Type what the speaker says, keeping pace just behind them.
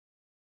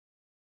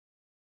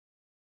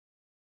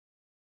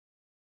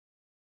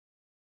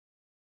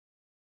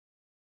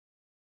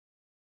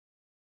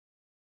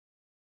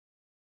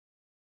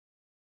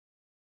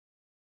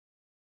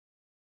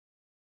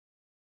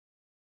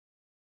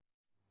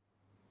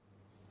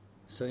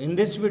So in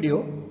this video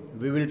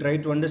we will try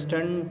to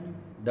understand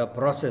the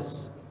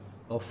process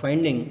of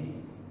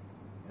finding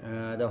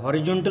the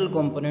horizontal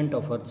component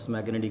of Earth's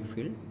magnetic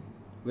field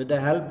with the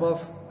help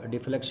of a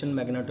deflection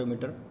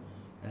magnetometer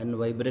and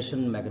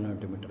vibration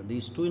magnetometer.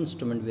 These two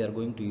instruments we are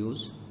going to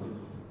use,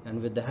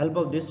 and with the help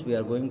of this we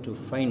are going to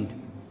find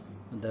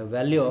the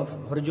value of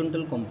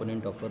horizontal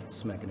component of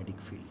Earth's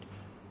magnetic field.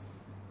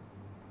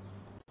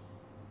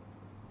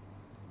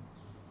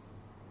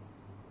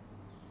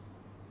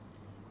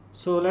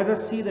 So let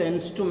us see the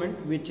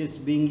instrument which is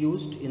being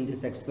used in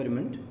this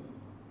experiment.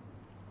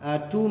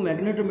 Two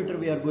magnetometer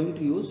we are going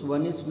to use.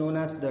 One is known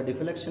as the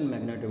deflection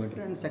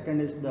magnetometer and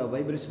second is the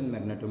vibration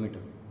magnetometer.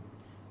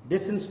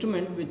 This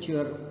instrument which you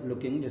are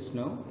looking just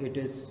now, it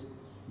is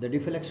the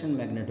deflection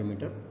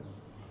magnetometer.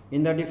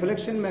 In the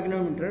deflection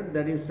magnetometer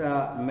there is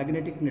a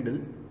magnetic needle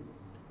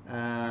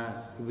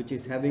which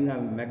is having a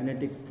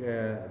magnetic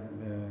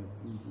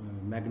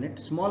magnet,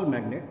 small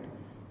magnet,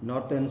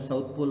 north and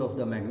south pole of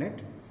the magnet,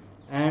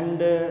 and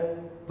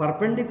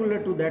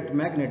perpendicular to that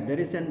magnet there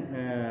is an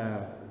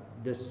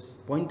this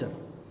pointer,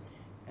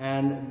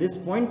 and this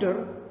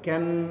pointer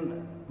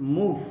can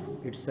move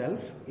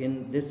itself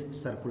in this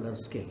circular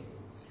scale.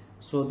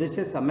 So this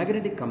is a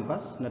magnetic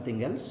compass,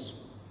 nothing else,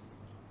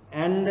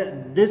 and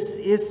this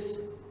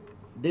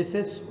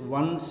is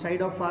one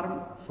side of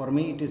arm. For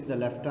me it is the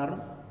left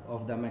arm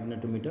of the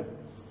magnetometer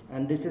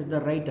and this is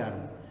the right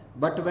arm.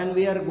 But when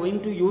we are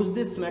going to use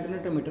this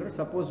magnetometer,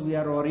 suppose we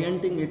are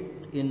orienting it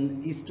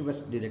in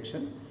east-west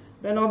direction,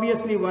 then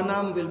obviously one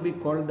arm will be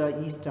called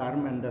the east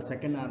arm and the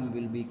second arm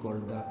will be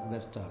called the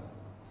west arm.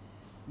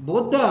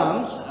 Both the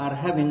arms are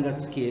having a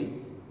scale,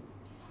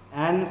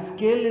 and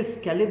scale is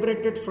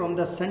calibrated from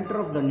the center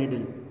of the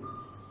needle.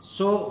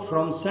 So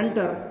from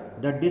center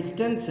the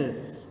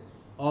distances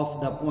of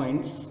the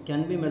points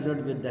can be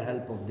measured with the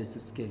help of this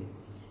scale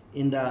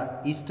in the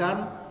east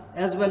arm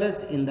as well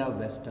as in the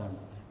west arm.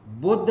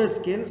 Both the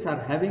scales are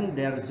having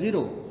their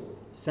zero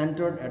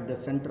centered at the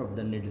center of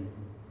the needle.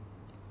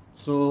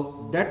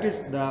 So that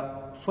is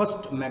the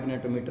first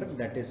magnetometer,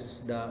 that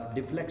is the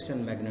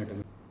deflection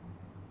magnetometer.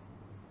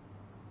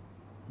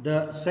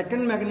 The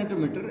second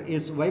magnetometer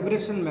is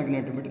vibration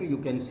magnetometer. You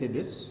can see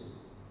this.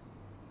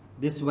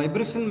 This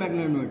vibration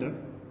magnetometer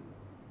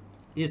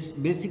is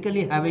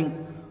basically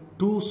having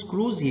two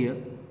screws here,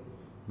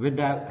 with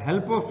the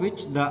help of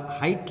which the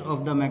height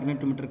of the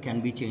magnetometer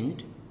can be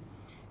changed,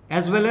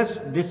 as well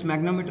as this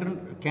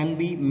magnetometer can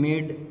be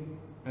made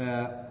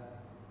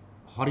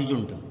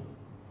horizontal.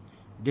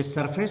 This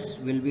surface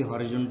will be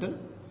horizontal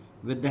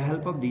with the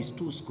help of these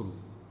two screws.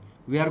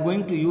 We are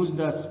going to use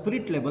the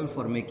spirit level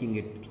for making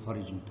it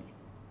horizontal.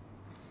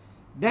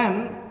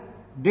 Then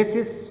this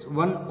is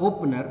one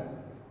opener.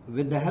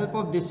 With the help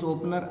of this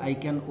opener I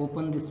can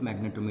open this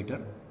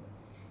magnetometer.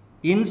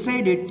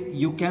 Inside it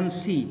you can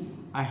see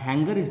a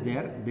hanger is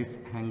there, this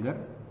hanger.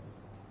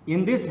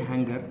 In this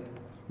hanger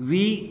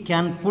we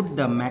can put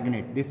the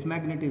magnet. This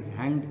magnet is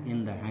hanged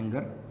in the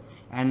hanger,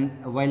 and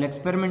while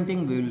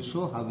experimenting we will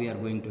show how we are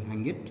going to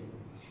hang it.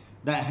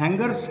 The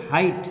hanger's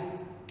height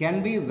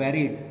can be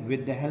varied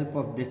with the help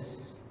of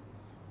this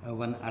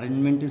one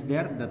arrangement is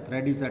there, the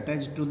thread is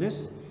attached to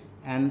this,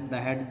 and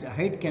the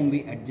height can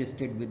be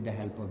adjusted with the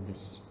help of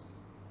this.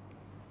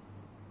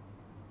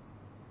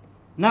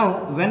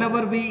 Now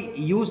whenever we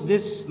use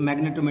this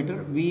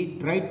magnetometer we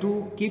try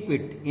to keep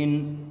it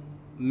in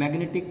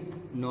magnetic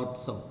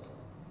north-south,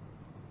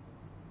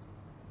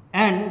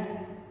 and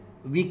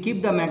we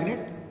keep the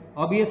magnet.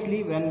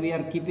 Obviously when we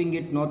are keeping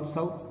it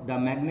north-south, the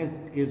magnet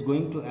is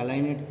going to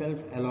align itself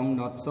along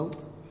north-south.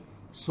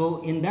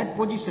 So in that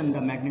position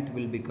the magnet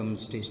will become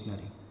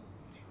stationary,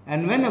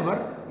 and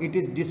whenever it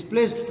is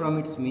displaced from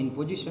its mean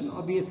position,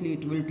 obviously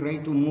it will try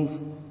to move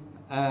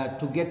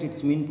to get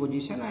its mean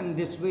position, and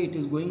this way it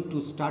is going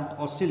to start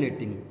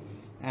oscillating,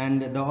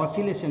 and the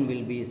oscillation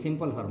will be a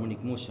simple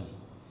harmonic motion.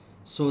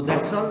 So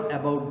that's all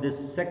about this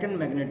second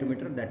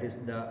magnetometer, that is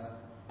the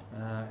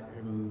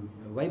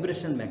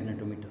vibration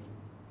magnetometer.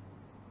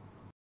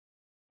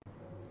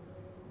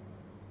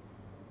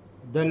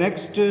 The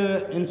next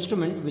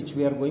instrument which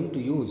we are going to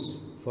use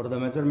for the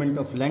measurement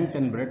of length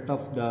and breadth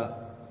of the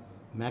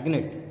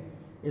magnet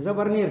is a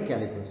vernier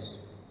calipers.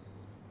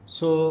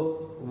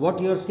 So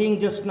what you are seeing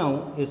just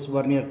now is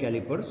vernier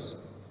calipers,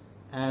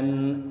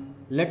 and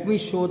let me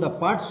show the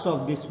parts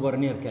of this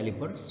vernier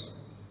calipers,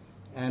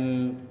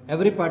 and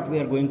every part we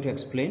are going to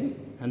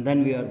explain, and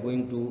then we are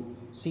going to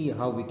see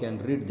how we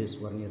can read this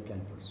vernier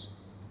calipers.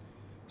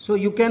 So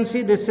you can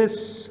see this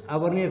is a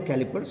vernier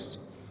calipers.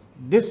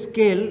 This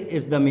scale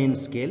is the main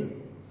scale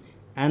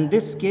and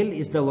this scale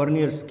is the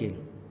vernier scale.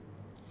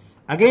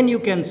 Again you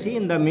can see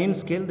in the main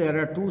scale there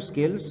are two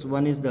scales,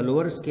 one is the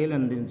lower scale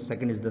and the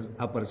second is the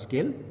upper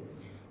scale.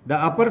 The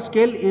upper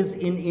scale is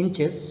in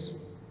inches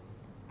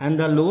and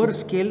the lower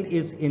scale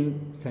is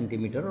in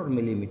centimeter or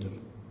millimeter.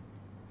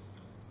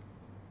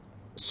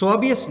 So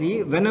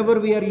obviously whenever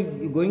we are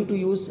going to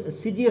use a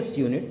CGS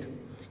unit,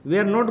 we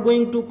are not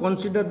going to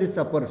consider this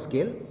upper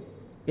scale.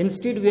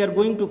 Instead we are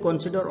going to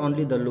consider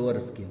only the lower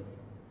scale.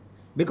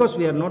 because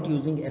we are not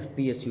using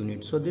FPS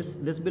unit. So this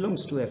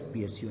belongs to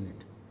FPS unit.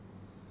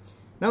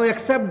 Now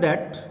except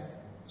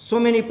that, so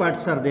many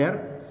parts are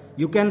there.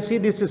 You can see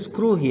this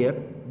screw here,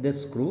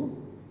 this screw.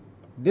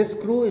 This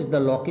screw is the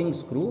locking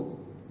screw.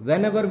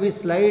 Whenever we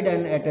slide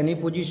and at any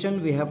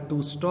position we have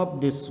to stop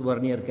this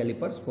vernier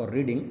calipers for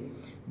reading.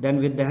 Then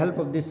with the help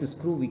of this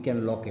screw we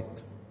can lock it.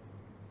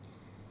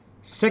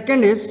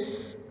 Second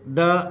is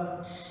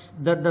the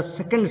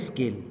second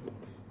scale,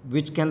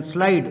 which can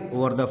slide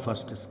over the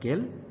first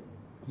scale.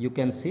 You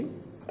can see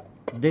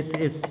this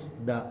is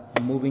the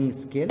moving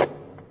scale.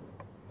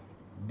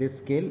 This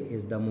scale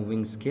is the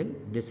moving scale.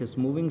 This is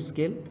moving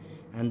scale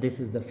and this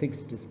is the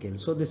fixed scale.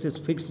 So this is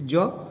fixed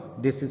jaw,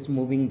 this is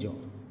moving jaw.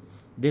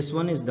 This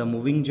one is the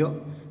moving jaw,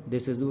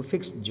 this is the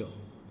fixed jaw.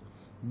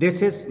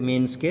 This is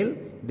main scale,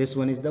 this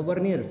one is the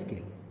vernier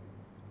scale.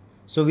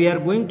 So we are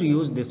going to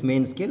use this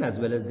main scale as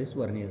well as this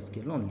vernier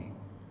scale only.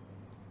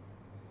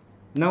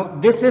 Now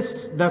this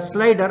is the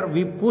slider,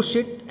 we push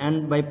it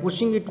and by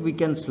pushing it we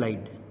can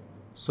slide.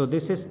 So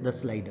this is the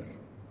slider,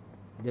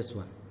 this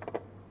one.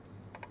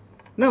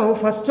 Now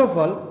first of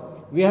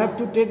all we have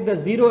to take the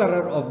zero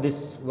error of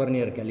this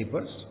vernier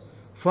calipers.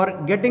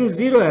 For getting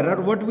zero error,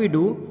 what we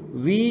do,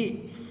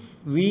 we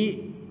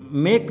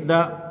make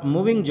the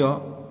moving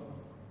jaw,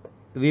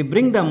 we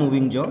bring the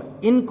moving jaw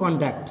in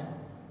contact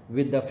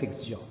with the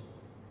fixed jaw.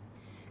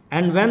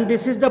 And when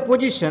this is the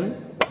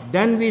position,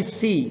 then we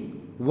see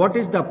what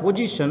is the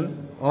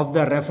position of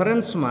the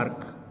reference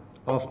mark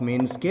of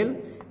main scale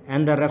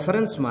and the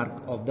reference mark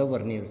of the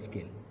vernier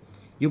scale.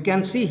 You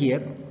can see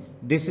here,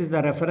 this is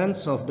the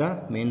reference of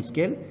the main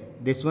scale,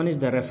 this one is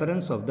the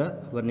reference of the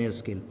vernier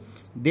scale.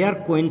 They are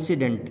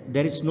coincident,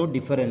 there is no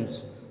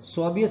difference.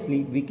 So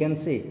obviously we can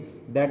say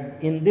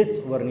that in this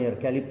vernier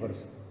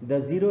calipers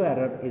the zero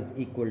error is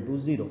equal to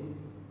 0.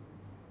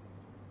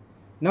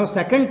 Now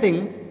second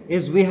thing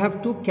is we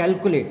have to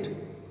calculate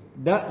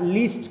the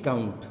least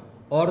count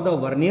or the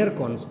vernier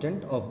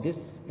constant of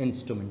this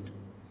instrument.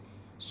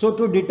 So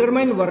to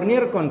determine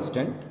vernier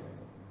constant,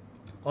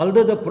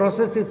 although the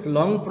process is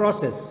long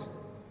process,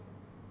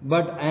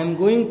 but I am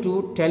going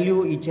to tell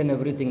you each and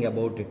everything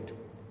about it.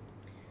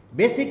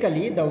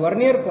 Basically the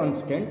vernier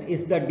constant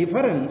is the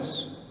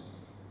difference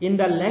in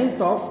the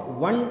length of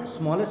one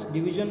smallest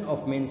division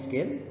of main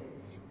scale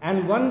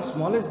and one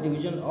smallest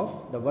division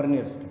of the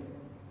vernier scale.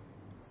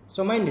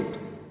 So mind it,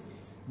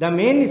 the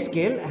main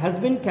scale has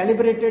been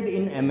calibrated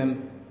in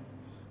mm.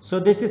 So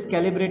this is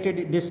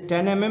calibrated, this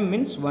 10 mm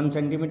means 1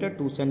 centimeter,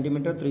 2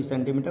 centimeter, 3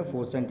 centimeter,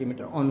 4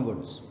 centimeter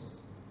onwards.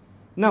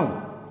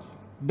 Now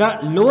the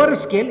lower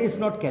scale is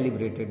not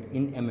calibrated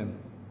in mm.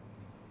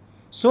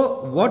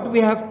 So what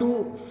we have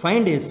to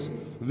find is,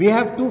 we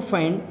have to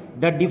find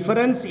the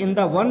difference in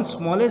the one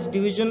smallest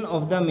division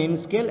of the main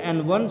scale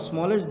and one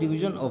smallest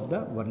division of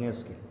the vernier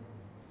scale.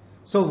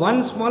 So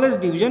one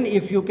smallest division,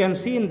 if you can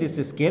see in this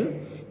scale,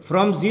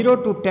 from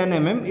 0 to 10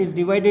 mm is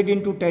divided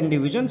into 10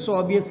 divisions. So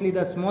obviously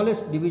the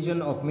smallest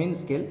division of main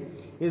scale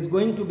is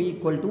going to be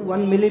equal to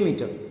 1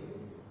 millimeter.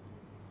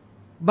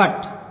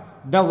 But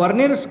the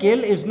vernier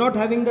scale is not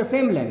having the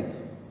same length.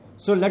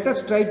 So let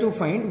us try to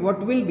find what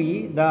will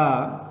be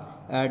the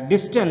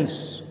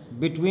distance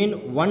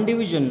between one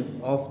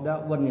division of the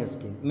vernier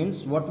scale,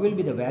 means what will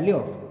be the value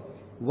of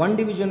one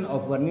division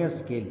of vernier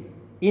scale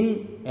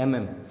in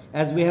mm,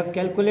 as we have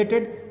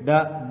calculated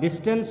the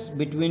distance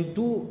between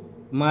two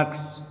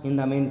marks in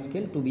the main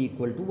scale to be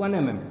equal to 1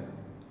 mm.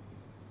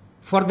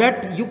 For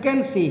that you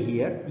can see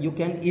here, you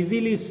can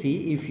easily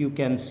see, if you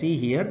can see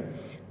here,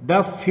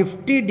 the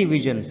 50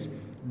 divisions.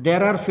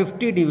 There are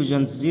 50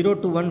 divisions, 0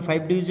 to 1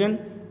 5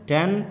 division,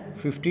 10,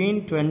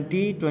 15,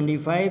 20,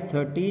 25,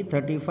 30,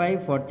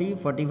 35, 40,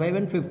 45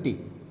 and 50.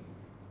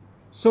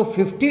 So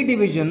 50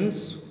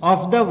 divisions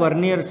of the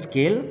vernier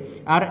scale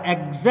are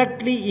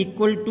exactly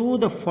equal to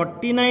the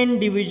 49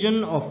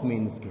 division of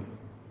main scale.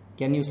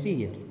 Can you see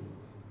here?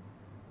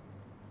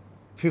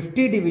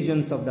 50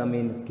 divisions of the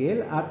main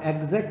scale are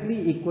exactly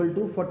equal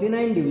to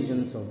 49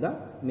 divisions of the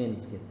main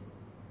scale.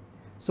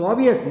 So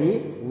obviously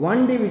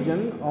one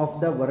division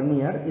of the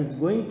vernier is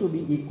going to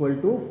be equal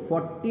to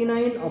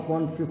 49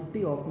 upon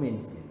 50 of main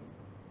scale.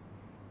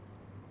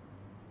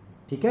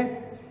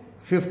 Okay?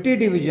 50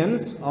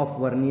 divisions of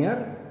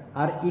vernier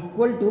are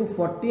equal to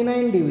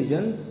 49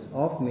 divisions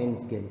of main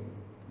scale.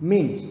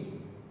 Means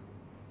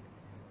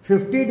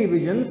 50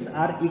 divisions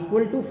are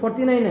equal to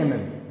 49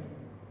 mm.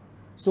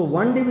 So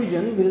one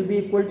division will be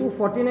equal to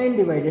 49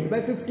 divided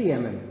by 50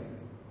 mm.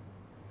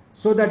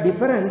 So the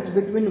difference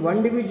between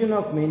one division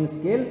of main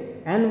scale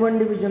and one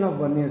division of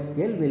vernier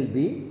scale will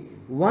be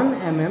 1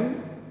 mm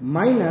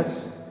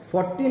minus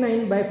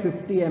 49 by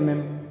 50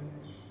 mm.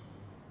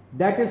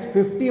 That is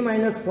 50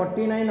 minus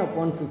 49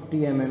 upon 50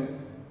 mm.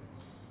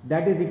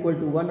 That is equal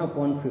to 1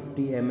 upon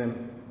 50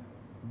 mm.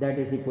 That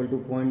is equal to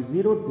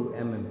 0.02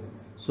 mm.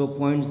 So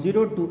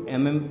 0.02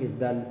 mm is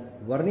the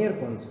vernier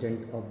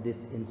constant of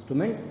this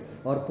instrument,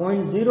 or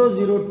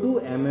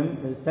 0.002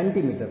 mm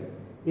centimeter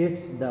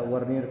is the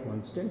vernier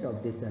constant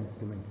of this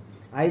instrument,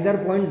 either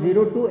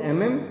 0.02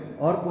 mm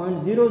or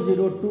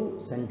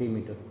 0.002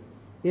 centimeter.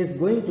 is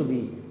going to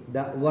be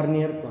the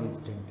Vernier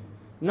constant.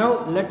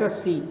 Now let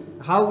us see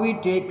how we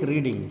take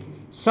reading.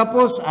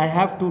 Suppose I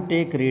have to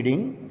take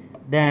reading,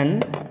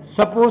 then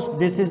suppose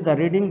this is the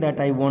reading that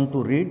I want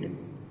to read.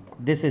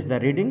 This is the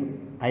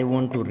reading, I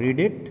want to read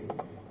it.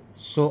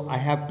 So I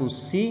have to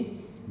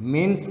see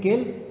main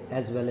scale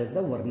as well as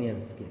the Vernier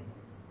scale.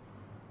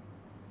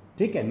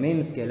 Okay,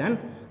 main scale and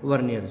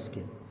Vernier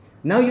scale.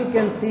 Now you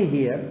can see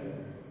here,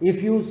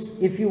 if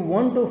you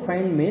want to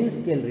find main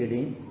scale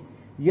reading,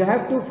 you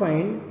have to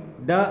find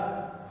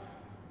the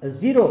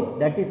 0,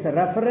 that is a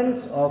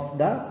reference of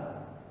the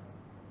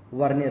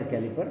Vernier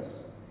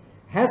calipers,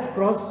 has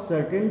crossed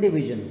certain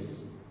divisions,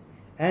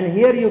 and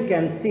here you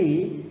can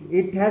see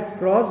it has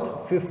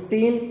crossed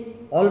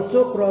 15,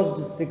 also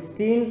crossed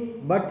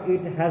 16, but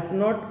it has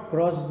not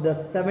crossed the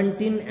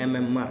 17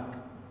 mm mark.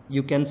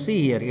 You can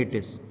see here it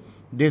is,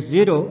 this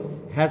 0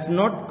 has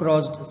not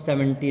crossed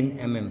 17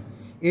 mm.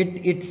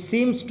 It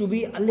seems to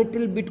be a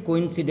little bit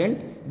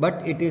coincident,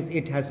 but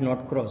it has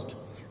not crossed.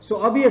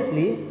 So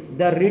obviously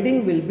the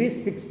reading will be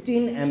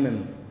 16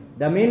 mm.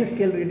 The main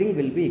scale reading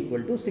will be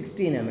equal to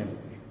 16 mm.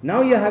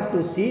 Now you have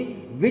to see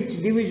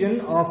which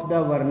division of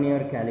the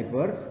Vernier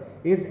calipers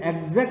is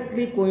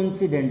exactly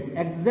coincident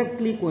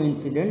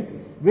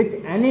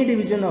with any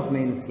division of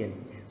main scale.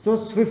 So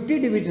 50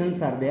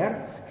 divisions are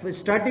there.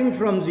 Starting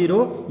from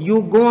 0,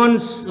 you go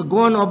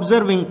on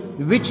observing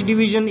which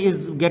division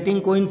is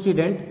getting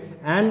coincident,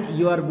 and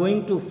you are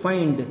going to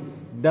find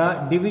the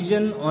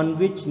division on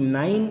which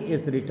 9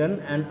 is written,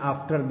 and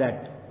after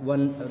that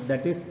one,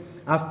 that is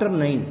after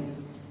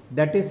 9,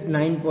 that is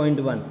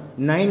 9.1.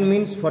 9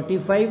 means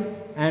 45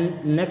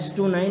 and next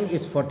to 9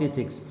 is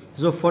 46.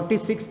 So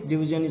 46th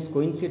division is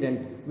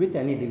coincident with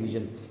any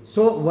division.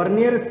 So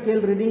Vernier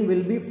scale reading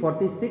will be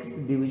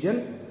 46th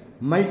division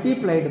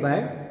multiplied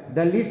by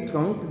the least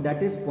count,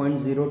 that is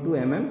 0.02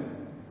 mm.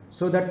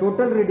 So the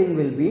total reading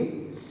will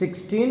be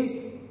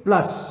 16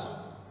 plus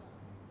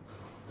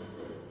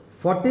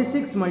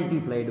 46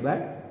 multiplied by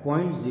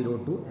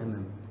 0.02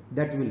 mm.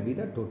 That will be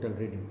the total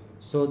reading.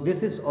 So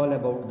this is all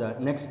about the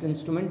next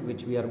instrument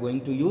which we are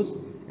going to use,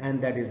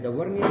 and that is the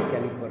Vernier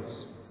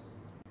calipers.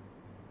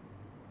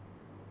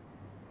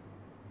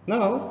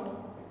 Now,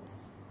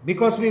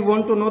 because we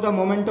want to know the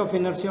moment of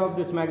inertia of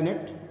this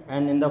magnet,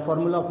 and in the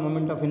formula of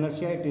moment of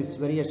inertia it is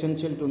very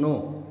essential to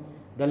know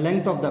the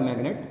length of the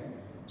magnet.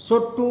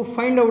 So to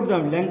find out the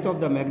length of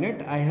the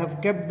magnet, I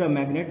have kept the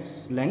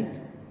magnet's length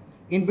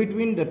in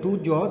between the two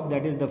jaws,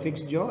 that is the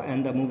fixed jaw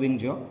and the moving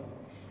jaw,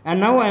 and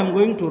now I am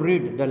going to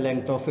read the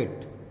length of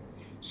it.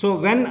 So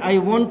when I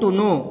want to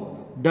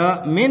know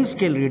the main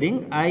scale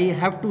reading, I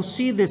have to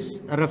see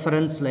this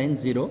reference line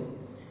 0,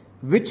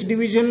 which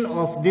division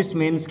of this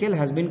main scale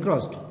has been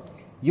crossed.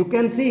 You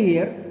can see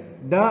here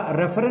the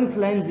reference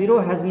line 0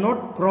 has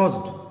not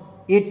crossed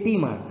 80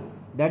 mark,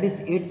 that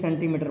is 8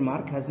 centimeter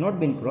mark has not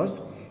been crossed,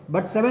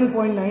 but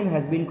 7.9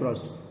 has been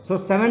crossed. So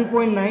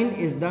 7.9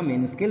 is the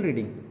main scale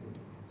reading.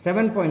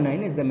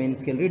 7.9 is the main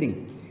scale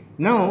reading.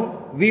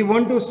 Now we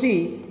want to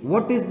see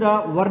what is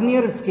the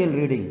Vernier scale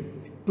reading.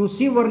 To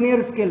see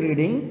Vernier scale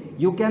reading,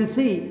 you can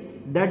see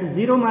that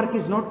 0 mark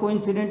is not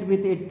coincident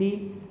with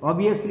 80.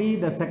 Obviously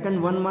the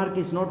second 1 mark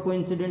is not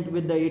coincident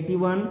with the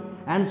 81,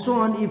 and so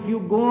on. If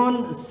you go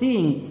on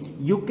seeing,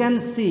 you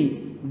can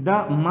see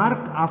the mark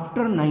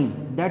after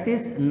 9, that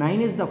is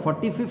 9 is the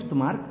 45th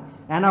mark,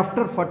 and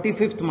after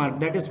 45th mark,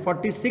 that is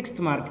 46th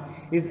mark,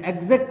 is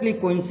exactly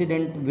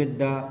coincident with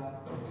the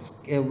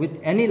with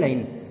any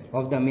line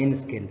of the main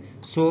scale.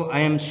 So I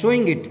am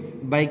showing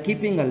it by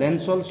keeping a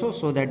lens also,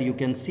 so that you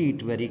can see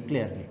it very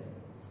clearly.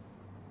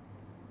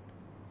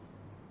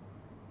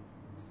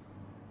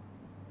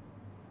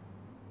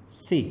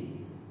 See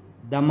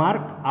the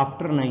mark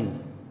after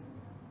 9.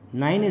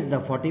 9 is the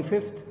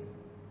 45th,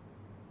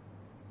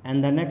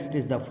 and the next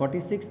is the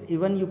 46th.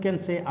 Even you can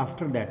say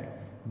after that,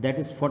 that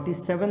is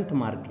 47th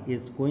mark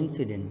is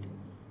coincident.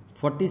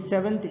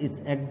 47th is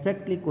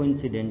exactly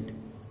coincident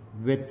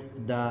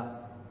with the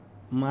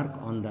mark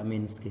on the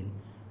main scale.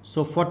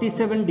 So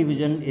 47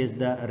 division is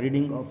the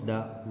reading of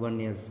the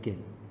Vernier scale.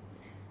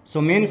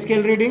 So main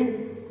scale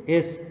reading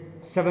is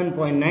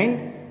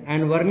 7.9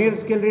 and Vernier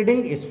scale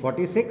reading is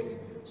 46.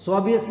 So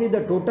obviously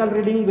the total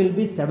reading will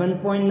be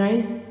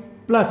 7.9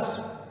 plus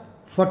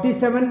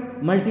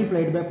 47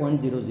 multiplied by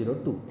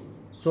 0.002.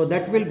 So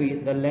that will be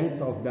the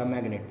length of the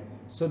magnet.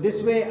 So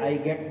this way I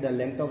get the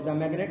length of the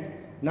magnet.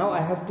 Now I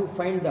have to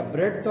find the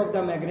breadth of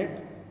the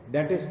magnet,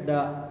 that is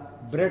the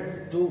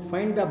breadth. To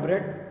find the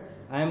breadth,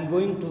 I am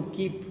going to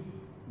keep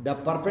the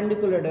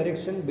perpendicular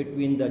direction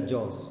between the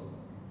jaws.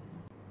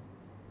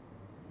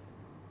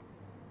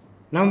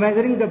 Now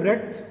measuring the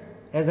breadth,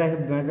 as I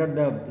have measured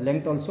the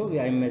length also,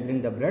 I am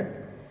measuring the breadth.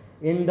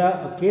 In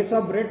the case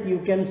of breadth, you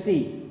can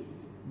see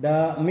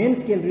the main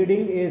scale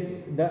reading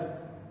is the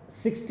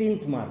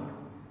 16th mark,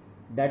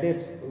 that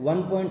is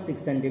 1.6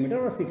 centimeter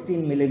or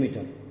 16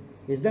 millimeter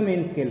is the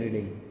main scale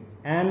reading,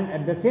 and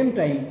at the same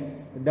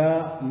time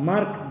the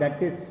mark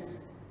that is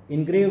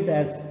engraved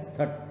as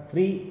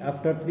 3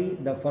 after 3,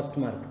 the first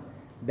mark,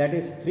 that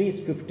is 3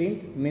 is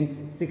 15th, means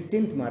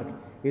 16th mark,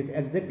 is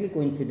exactly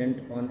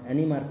coincident on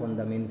any mark on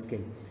the main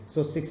scale.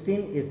 So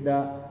 16 is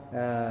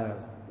the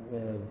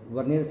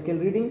vernier scale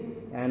reading,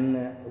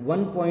 and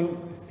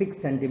 1.6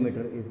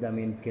 centimeter is the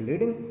main scale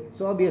reading.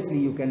 So obviously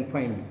you can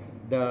find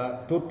the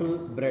total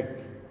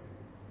breadth.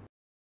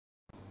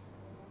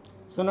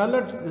 So now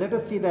let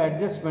us see the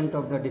adjustment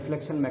of the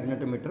deflection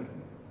magnetometer.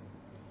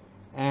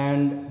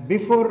 And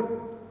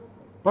before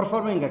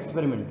performing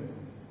experiment,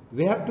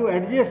 we have to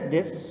adjust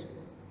this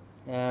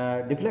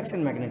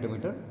deflection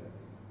magnetometer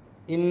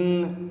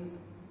in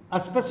a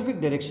specific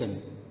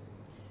direction.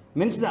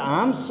 Means the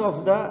arms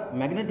of the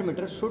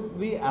magnetometer should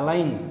be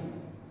aligned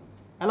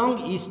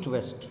along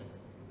east-west,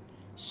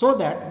 so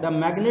that the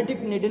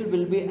magnetic needle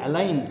will be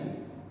aligned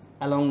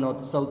along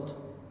north-south.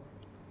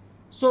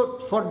 So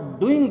for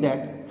doing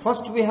that,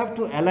 first we have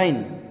to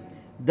align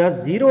the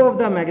zero of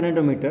the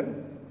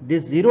magnetometer,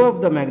 this zero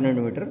of the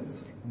magnetometer,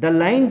 the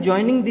line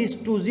joining these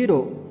two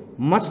zero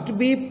must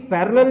be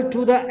parallel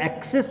to the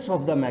axis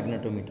of the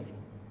magnetometer.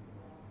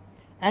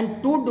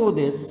 And to do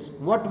this,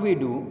 what we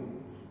do,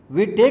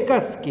 we take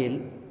a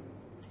scale,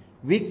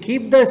 we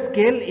keep the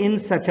scale in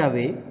such a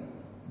way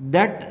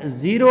that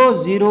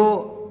 0,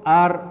 0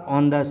 are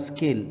on the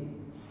scale.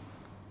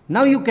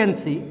 Now you can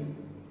see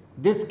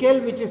this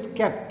scale which is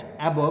kept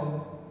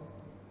above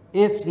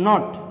is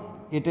not,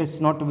 it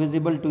is not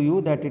visible to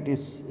you that it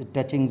is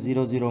touching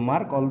 0, 0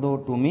 mark, although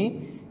to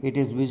me it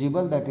is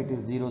visible that it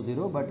is 0,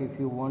 0, but if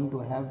you want to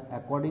have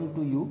according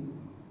to you,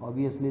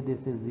 obviously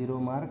this is 0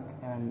 mark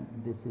and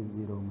this is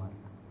 0 mark.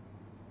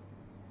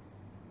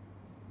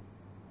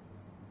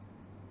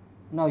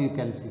 Now you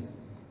can see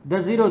the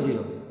 0,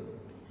 0.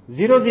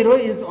 0, 0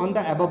 is on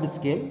the above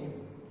scale,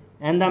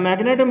 and the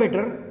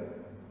magnetometer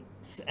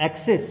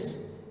axis,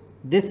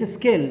 this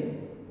scale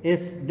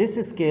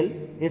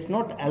is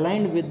not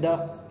aligned with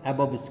the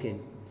above scale.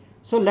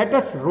 So let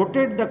us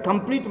rotate the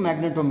complete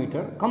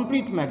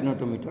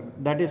magnetometer,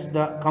 that is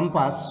the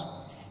compass,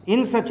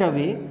 in such a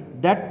way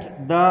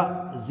that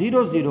the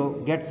 0,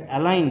 0 gets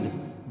aligned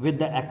with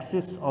the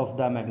axis of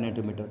the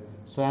magnetometer.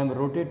 So I am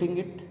rotating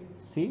it.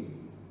 See,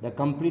 the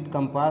complete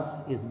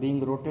compass is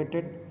being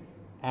rotated,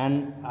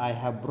 and I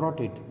have brought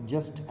it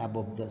just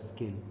above the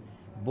scale.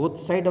 Both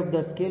sides of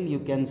the scale you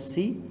can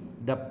see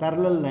the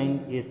parallel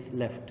line is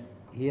left.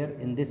 Here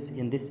in this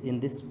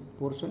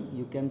portion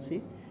you can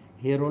see,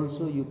 here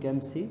also you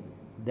can see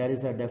there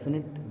is a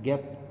definite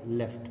gap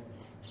left.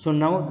 So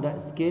now the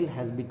scale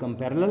has become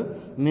parallel,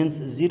 means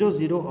 0,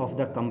 0 of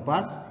the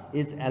compass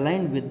is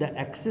aligned with the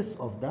axis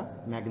of the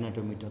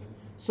magnetometer.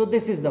 So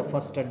this is the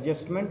first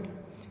adjustment.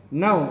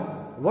 Now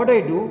what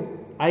I do,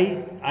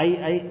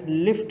 I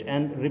lift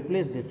and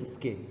replace this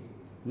scale.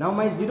 Now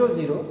my 0,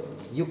 0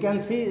 you can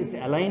see is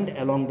aligned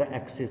along the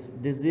axis.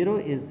 This 0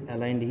 is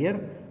aligned here,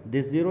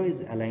 this 0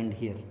 is aligned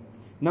here.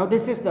 Now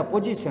this is the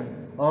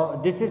position, or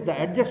this is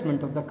the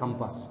adjustment of the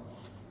compass.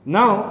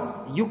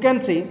 Now you can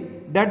see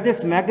that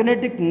this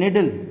magnetic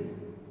needle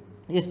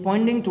is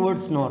pointing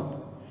towards north,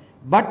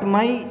 but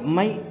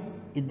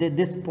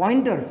this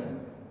pointers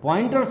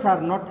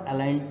are not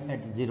aligned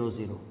at 0,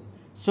 0.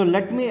 So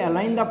let me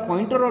align the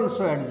pointer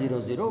also at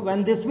 0, 0.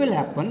 When this will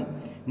happen,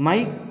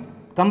 my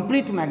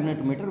complete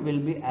magnetometer will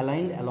be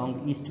aligned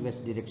along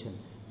east-west direction.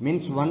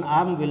 Means one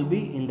arm will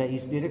be in the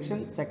east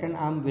direction, second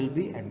arm will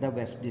be at the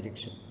west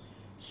direction.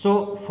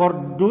 So for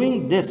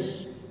doing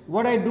this,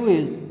 what I do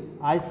is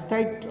I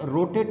start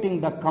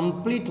rotating the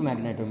complete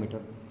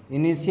magnetometer.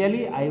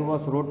 Initially I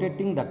was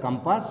rotating the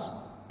compass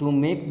to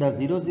make the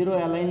 0, 0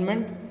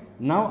 alignment.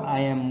 Now I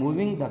am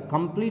moving the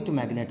complete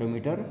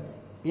magnetometer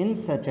in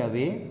such a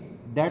way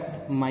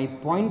that my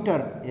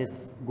pointer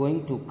is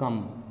going to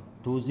come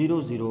to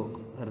 0, 0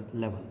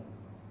 level.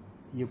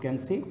 You can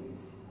see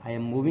I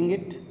am moving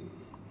it,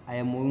 I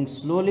am moving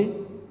slowly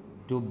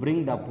to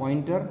bring the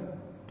pointer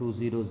to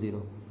 0,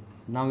 0.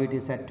 Now it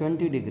is at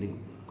 20 degree.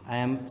 I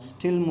am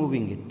still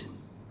moving it.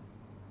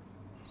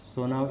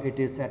 So now it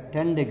is at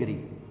 10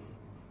 degree.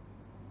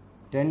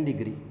 10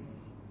 degree.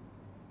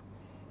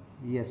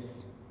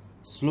 Yes.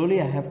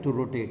 Slowly I have to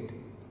rotate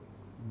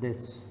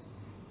this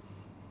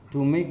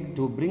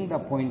to bring the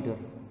pointer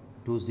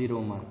to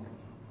 0 mark.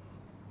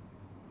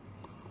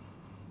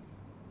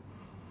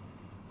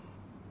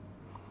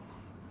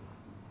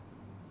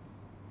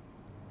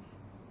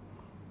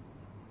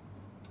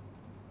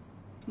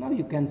 Now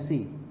you can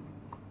see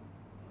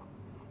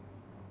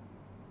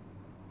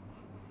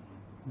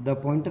the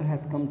pointer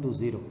has come to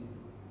 0.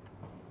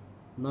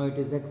 Now it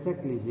is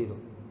exactly 0.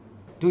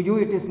 To you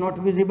it is not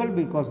visible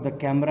because the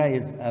camera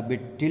is a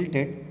bit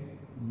tilted,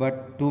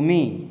 but to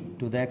me,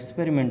 to the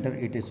experimenter,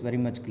 it is very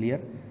much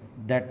clear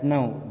that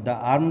now the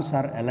arms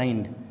are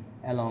aligned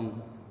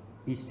along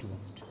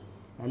east-west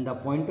and the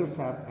pointers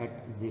are at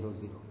 0,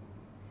 0.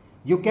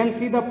 You can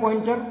see the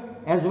pointer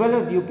as well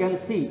as you can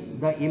see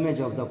the image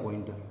of the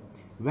pointer.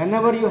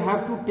 Whenever you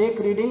have to take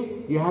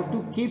reading, you have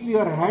to keep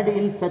your head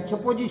in such a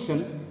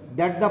position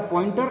that the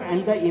pointer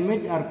and the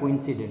image are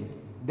coincident.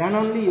 Then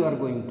only you are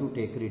going to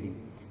take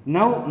reading.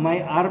 Now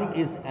my arm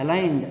is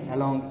aligned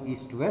along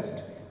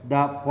east-west.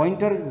 the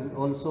pointer is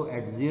also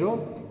at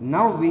 0.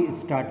 Now we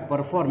start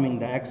performing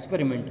the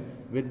experiment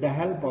with the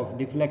help of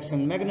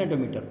deflection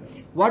magnetometer.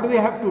 What we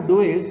have to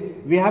do is,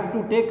 we have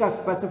to take a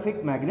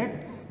specific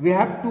magnet, we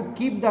have to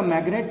keep the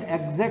magnet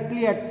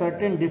exactly at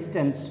certain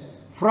distance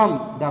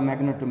from the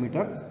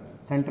magnetometer,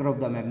 center of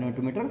the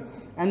magnetometer,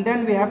 and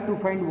then we have to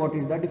find what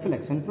is the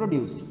deflection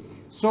produced.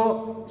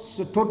 So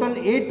total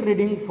 8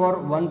 reading for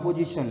one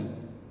position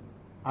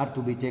are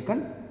to be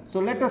taken. So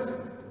let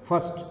us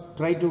first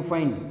try to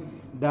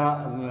find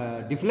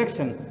the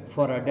deflection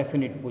for a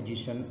definite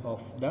position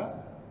of the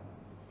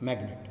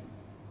magnet.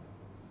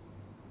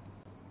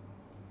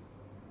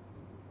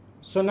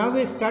 So now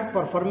we start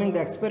performing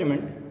the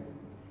experiment.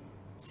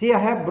 See, I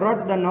have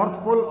brought the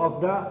north pole of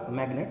the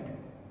magnet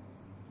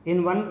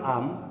in one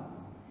arm,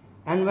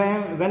 and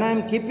when I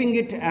am keeping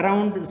it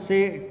around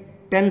say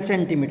 10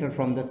 centimeter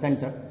from the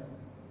center,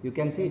 you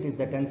can see it is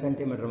the 10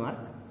 centimeter mark,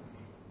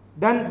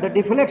 then the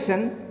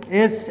deflection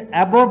is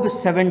above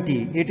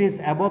 70, it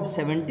is above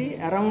 70,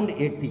 around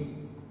 80.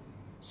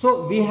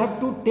 So we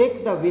have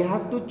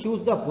to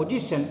choose the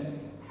position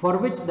for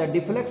which the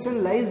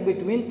deflection lies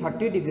between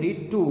 30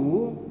 degree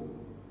to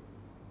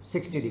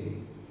 60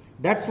 degree.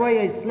 That's why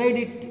I slide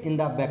it in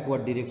the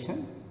backward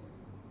direction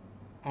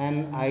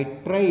and I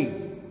try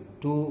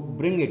to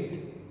bring it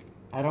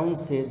around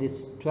say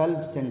this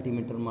 12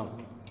 centimeter mark,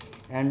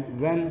 and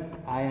when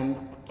I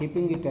am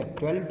keeping it at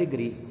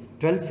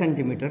 12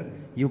 centimeter,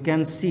 you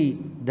can see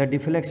the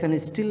deflection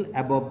is still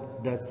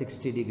above the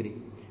 60 degree.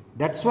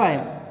 That's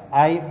why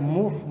I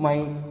move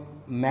my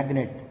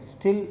magnet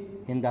still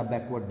in the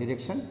backward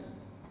direction.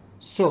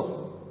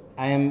 So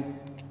I am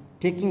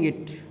taking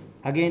it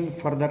again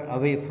further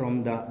away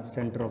from the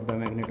center of the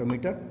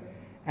magnetometer,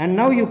 and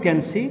now you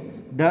can see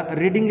the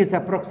reading is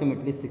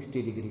approximately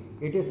 60 degree.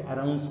 It is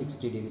around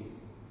 60 degree.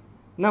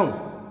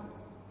 Now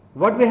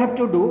what we have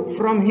to do,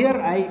 from here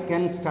I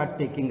can start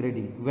taking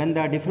reading when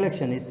the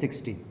deflection is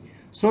 60.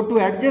 So to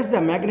adjust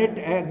the magnet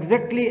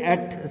exactly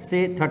at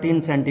say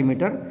 13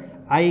 centimeter,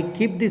 I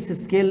keep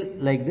this scale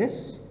like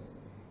this.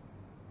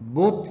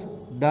 Both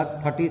the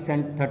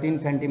 13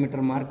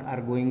 centimeter mark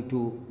are going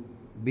to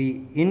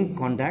be in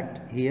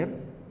contact. Here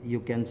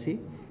you can see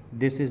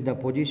this is the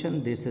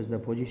position, this is the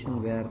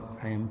position where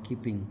I am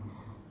keeping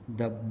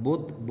the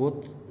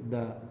both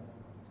the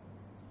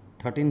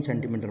 13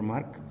 centimeter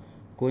mark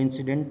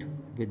coincident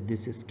with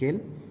this scale,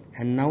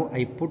 and now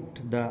I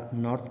put the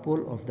north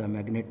pole of the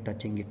magnet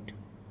touching it.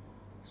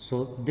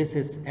 So this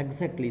is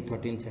exactly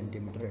 13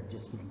 centimeter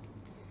adjustment.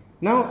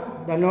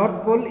 Now the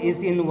north pole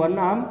is in one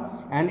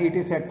arm and it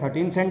is at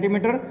 13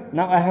 centimeter.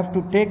 Now I have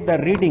to take the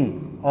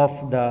reading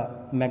of the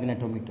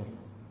magnetometer.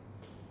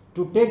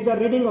 To take the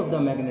reading of the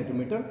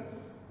magnetometer,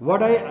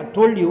 what I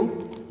told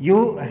you,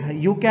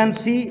 you can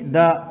see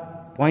the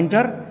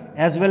pointer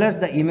as well as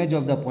the image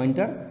of the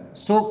pointer.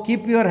 So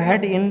keep your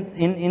head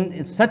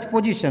in such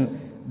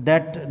position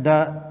that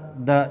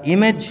the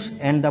image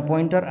and the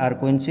pointer are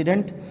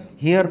coincident.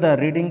 Here the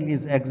reading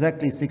is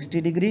exactly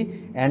 60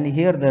 degree and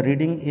here the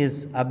reading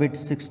is a bit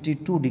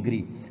 62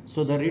 degree.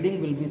 So the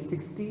reading will be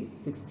 60,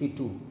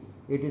 62.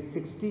 It is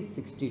 60,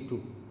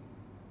 62.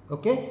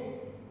 Okay.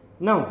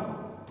 Now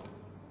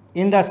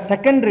in the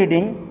second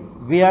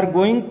reading we are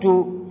going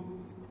to,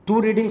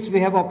 two readings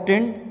we have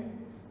obtained.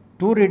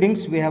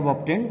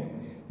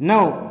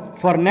 Now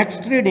for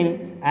next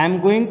reading I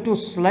am going to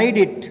slide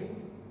it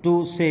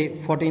to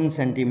say 14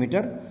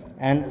 centimeter,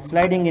 and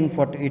sliding in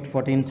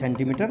 14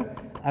 centimeter,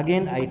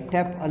 again I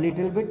tap a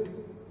little bit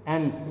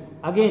and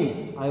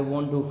again I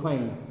want to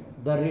find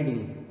the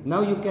reading.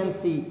 Now you can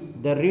see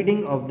the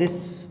reading of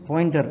this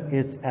pointer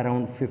is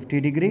around 50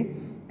 degree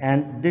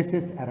and this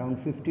is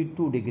around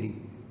 52 degree.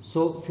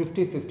 So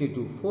 50,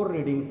 52, 4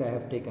 readings I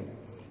have taken.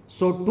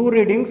 So 2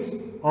 readings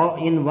are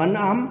in one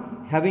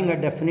arm having a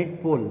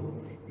definite pole.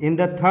 In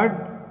the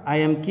third I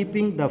am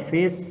keeping the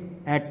face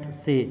at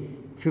say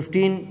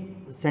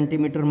 15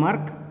 centimeter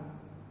mark.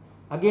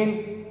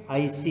 Again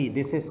I see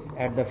this is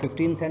at the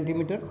 15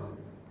 centimeter.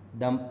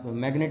 The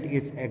magnet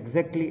is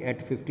exactly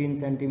at 15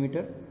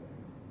 centimeter.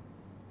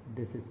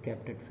 This is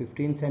kept at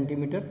 15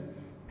 centimeter.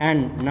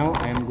 And now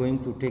I am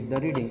going to take the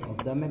reading of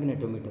the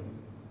magnetometer.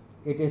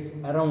 It is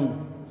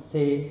around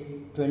say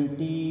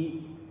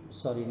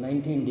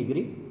 19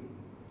 degree.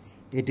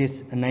 It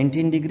is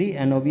 19 degree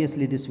and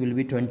obviously this will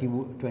be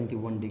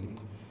 21 degree.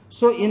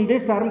 So in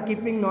this arm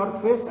keeping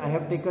north face I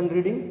have taken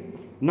reading.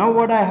 Now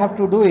what I have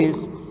to do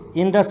is,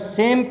 in the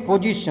same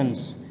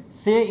positions,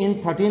 say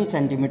in 13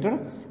 centimeter,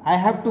 I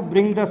have to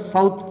bring the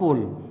south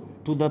pole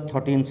to the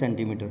 13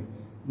 centimeter.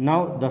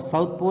 Now the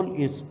south pole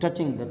is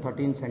touching the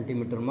 13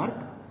 centimeter mark.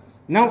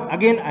 Now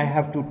again I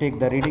have to take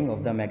the reading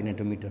of the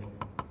magnetometer.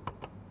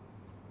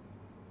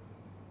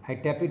 I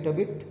tap it a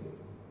bit.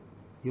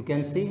 You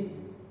can see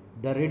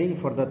the reading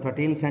for the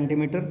 13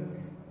 centimeter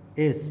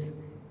is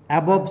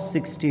above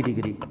 60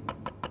 degree.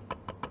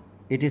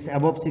 It is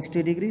above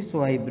 60 degree,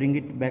 so I bring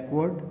it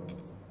backward.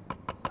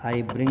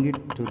 I bring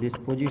it to this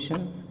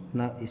position.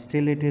 Now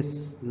still it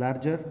is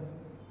larger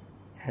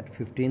at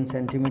 15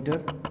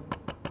 centimeter.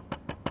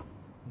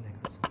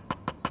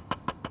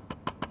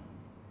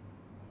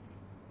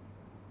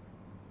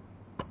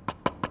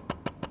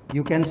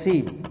 you can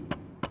see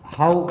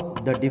how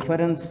the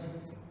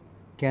difference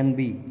can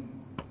be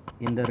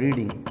in the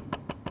reading,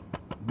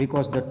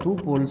 because the two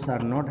poles are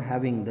not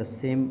having the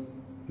same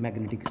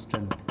magnetic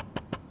strength.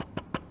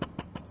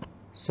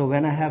 So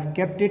when I have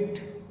kept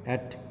it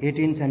at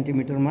 18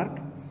 centimeter mark,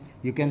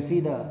 you can see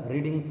the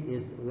readings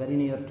is very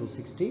near to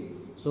 60.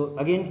 So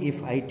again,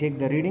 if I take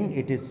the reading,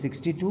 it is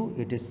 62,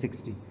 it is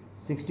 60,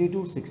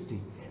 62, 60.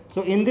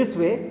 So in this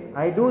way,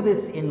 I do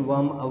this in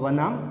one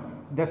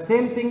arm. The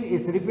same thing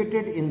is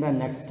repeated in the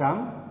next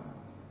arm.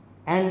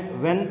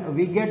 And when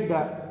we get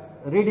the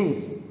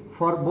readings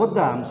for both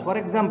the arms, for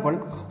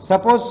example,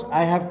 suppose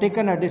I have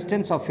taken a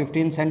distance of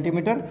 15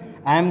 centimeter,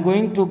 I am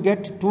going to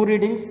get two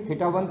readings,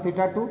 theta 1,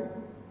 theta 2.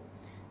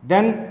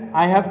 Then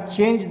I have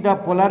changed the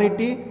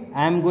polarity,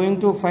 I am going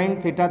to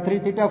find theta 3,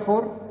 theta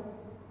 4.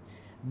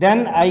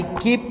 Then I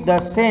keep the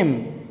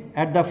same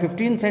at the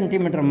 15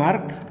 centimeter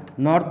mark,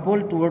 north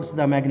pole towards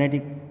the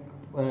magnetic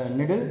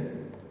needle,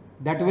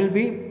 that will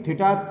be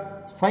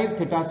theta 5,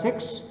 theta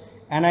 6,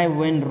 and I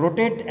will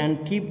rotate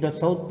and keep the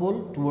south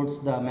pole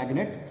towards the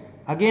magnet.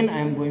 Again I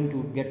am going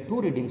to get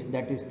two readings,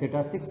 that is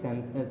theta 6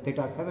 and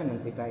theta 7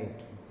 and theta 8.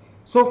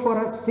 So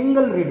for a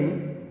single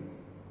reading,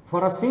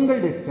 for a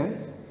single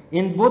distance,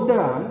 in both the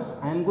arms,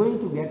 I am going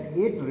to get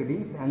 8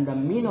 readings, and the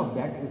mean of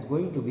that is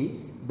going to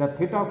be the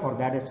theta for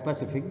that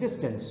specific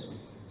distance.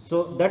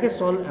 So that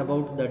is all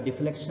about the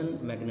deflection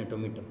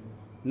magnetometer.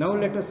 Now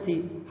let us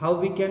see how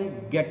we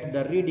can get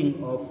the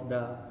reading of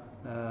the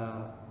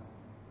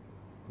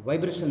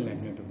vibration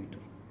magnetometer.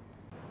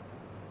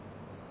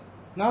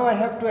 Now I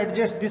have to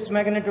adjust this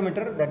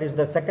magnetometer, that is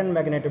the second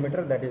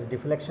magnetometer, that is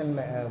deflection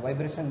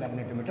vibration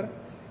magnetometer,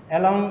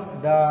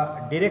 along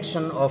the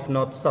direction of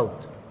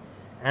north-south.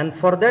 And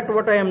for that,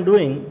 what I am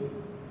doing,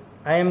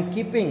 I am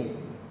keeping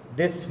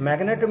this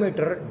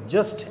magnetometer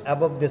just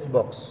above this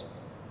box,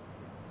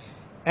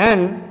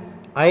 and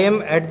I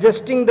am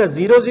adjusting the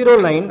 00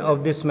 line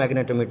of this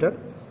magnetometer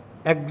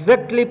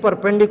exactly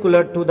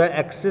perpendicular to the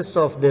axis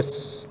of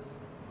this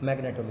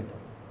magnetometer.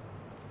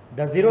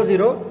 The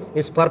 00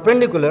 is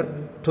perpendicular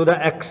to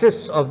the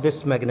axis of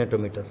this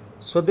magnetometer.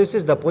 So this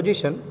is the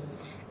position,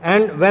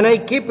 and when I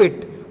keep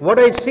it, what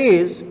I see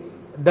is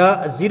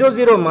the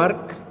 00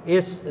 mark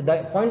is,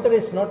 the pointer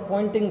is not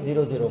pointing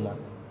 00 mark.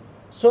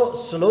 So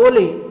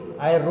slowly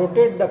I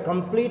rotate the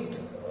complete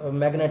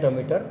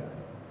magnetometer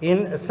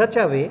in such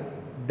a way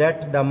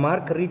that the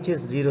mark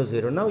reaches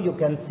 00. Now you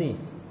can see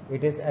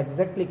it is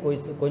exactly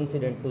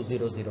coincident to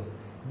 00.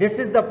 This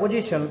is the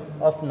position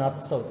of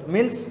north-south.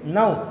 Means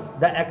now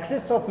the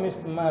axis of this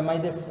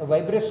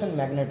vibration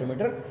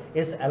magnetometer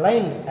is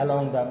aligned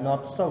along the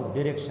north-south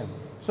direction.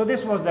 So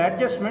this was the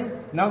adjustment.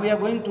 Now we are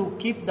going to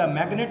keep the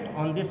magnet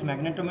on this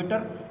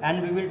magnetometer,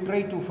 and we will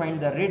try to find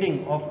the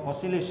reading of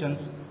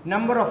oscillations,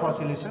 number of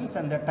oscillations,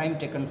 and the time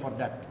taken for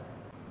that.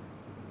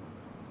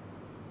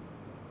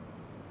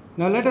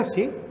 Now let us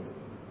see.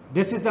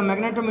 This is the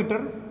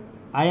magnetometer.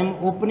 I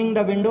am opening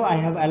the window. I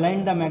have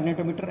aligned the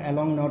magnetometer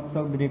along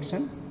north-south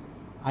direction.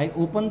 I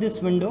open this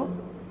window,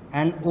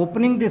 and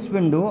opening this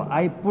window,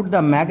 I put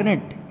the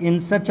magnet in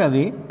such a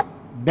way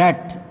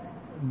that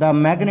the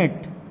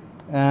magnet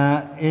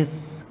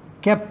is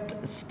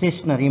kept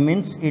stationary,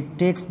 means it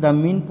takes the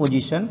mean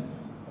position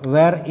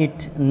where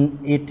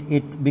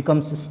it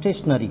becomes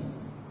stationary.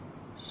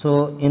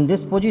 So in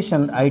this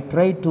position, I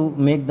try to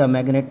make the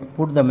magnet,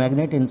 put the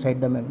magnet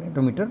inside the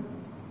magnetometer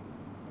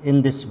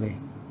in this way.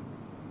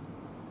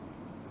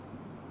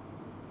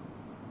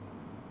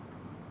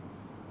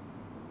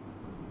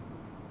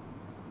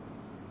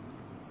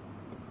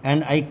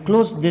 And I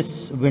close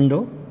this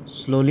window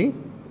slowly,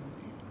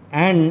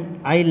 and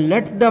I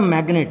let the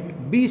magnet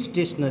be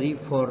stationary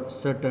for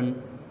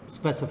certain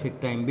specific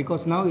time,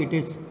 because now it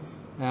is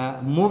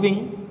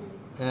moving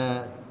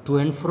to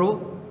and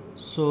fro.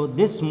 So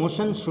this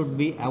motion should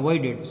be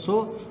avoided.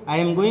 So I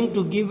am going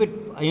to give it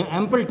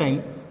ample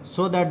time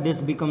so that this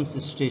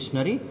becomes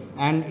stationary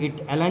and it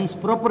aligns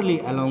properly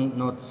along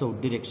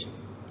north-south direction.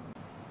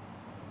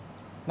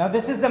 Now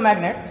this is the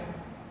magnet,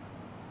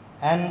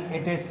 and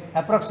it is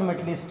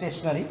approximately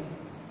stationary.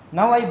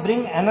 Now I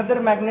bring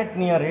another magnet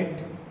near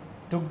it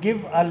to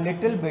give a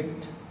little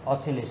bit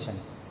oscillation.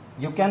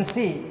 You can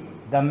see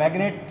the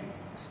magnet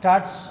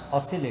starts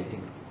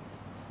oscillating.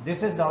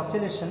 This is the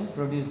oscillation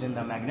produced in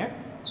the magnet.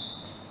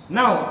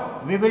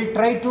 Now we will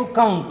try to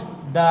count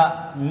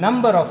the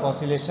number of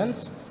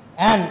oscillations,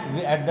 and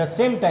at the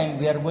same time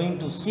we are going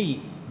to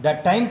see the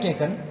time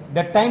taken.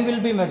 The time will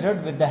be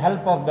measured with the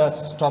help of the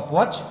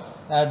stopwatch,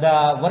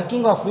 the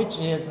working of which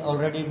is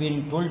already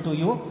been told to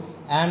you,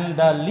 and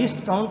the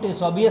least count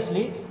is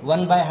obviously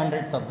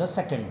 1/100th of the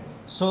second.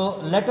 So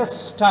let us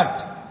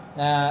start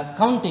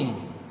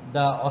counting the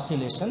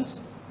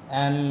oscillations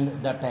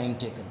and the time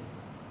taken.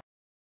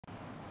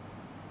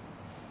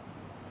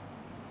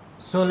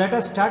 So let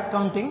us start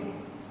counting.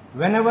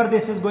 Whenever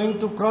this is going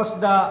to cross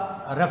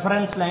the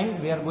reference line,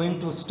 we are going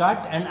to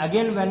start, and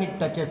again when it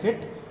touches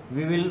it,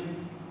 we will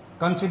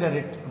consider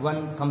it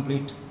one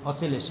complete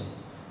oscillation.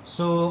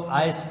 So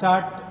I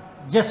start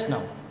just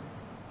now.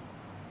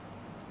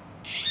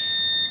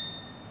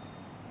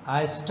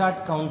 I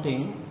start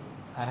counting.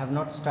 I have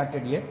not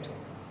started yet.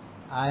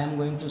 I am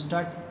going to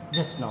start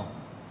just now.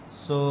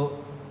 So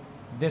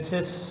this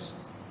is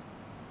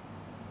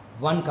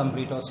one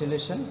complete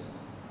oscillation,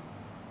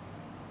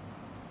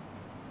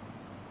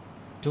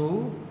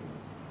 2,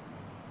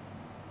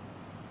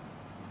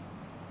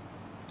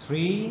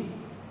 3,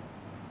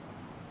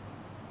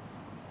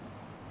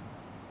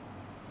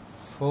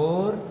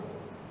 4,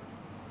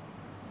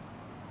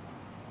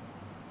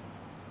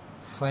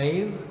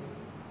 5,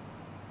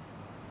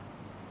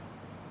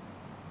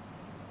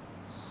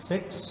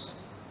 6,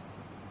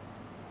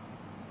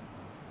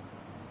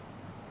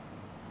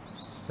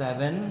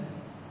 7,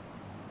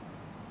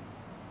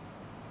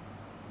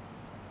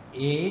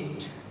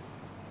 8,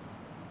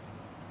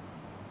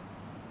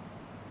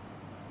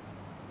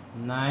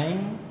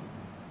 9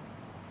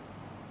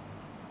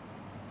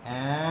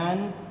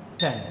 and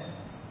 10.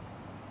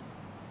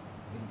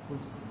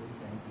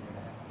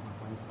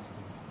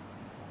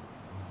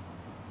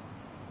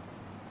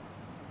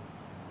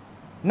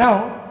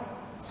 Now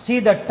see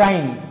the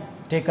time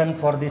taken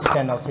for these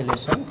 10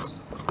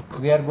 oscillations.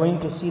 We are going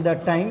to see the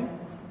time.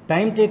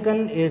 Time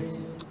taken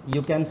is,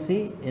 you can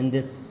see in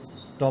this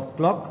stop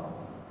clock,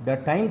 the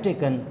time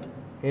taken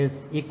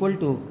is equal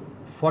to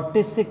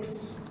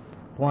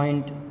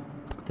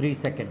 46.3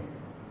 seconds.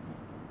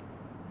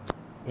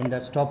 In the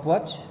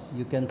stopwatch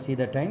you can see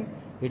the time,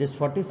 it is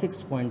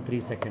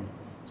 46.3 seconds.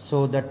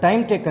 So the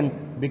time taken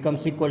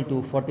becomes equal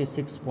to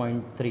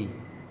 46.3.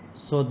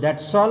 So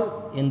that's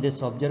all in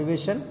this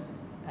observation.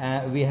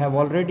 We have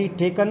already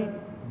taken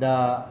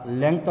the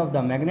length of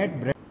the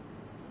magnet.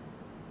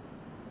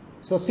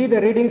 So see the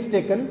readings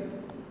taken.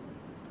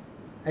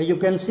 You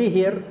can see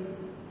here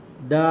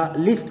the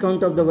least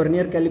count of the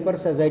vernier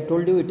calipers, as I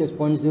told you, it is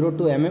 0.02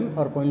 mm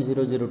or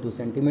 0.002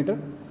 centimeter.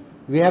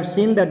 We have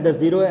seen that the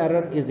zero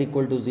error is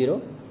equal to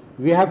 0.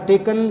 We have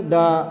taken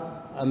the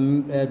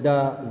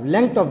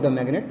length of the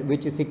magnet,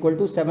 which is equal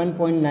to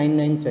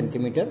 7.99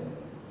 centimeter,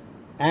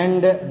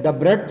 and the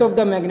breadth of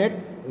the magnet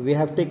we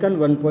have taken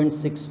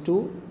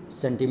 1.62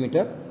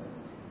 centimeter.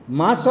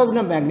 Mass of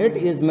the magnet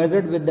is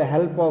measured with the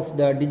help of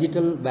the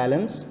digital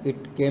balance. It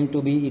came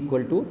to be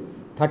equal to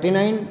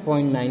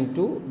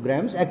 39.92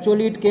 grams.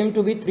 Actually it came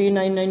to be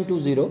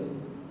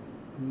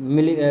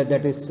 39920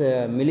 that is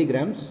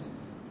milligrams.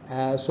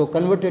 So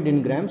converted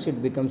in grams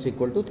it becomes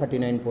equal to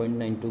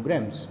 39.92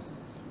 grams.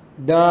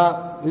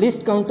 The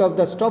least count of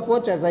the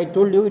stopwatch, as I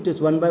told you, it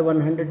is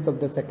 1/100th of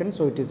the second,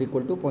 so it is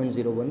equal to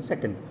 0.01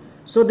 second.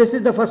 So this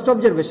is the first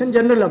observation,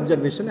 general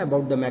observation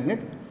about the magnet,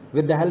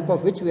 with the help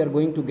of which we are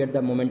going to get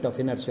the moment of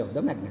inertia of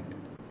the magnet.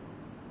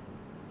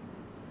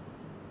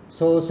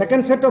 So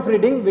second set of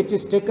reading, which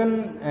is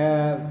taken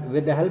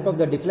with the help of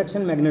the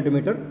deflection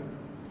magnetometer.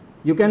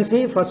 You can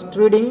see first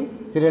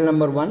reading, serial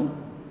number 1.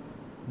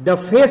 The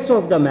face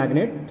of the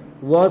magnet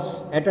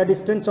was at a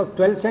distance of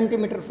 12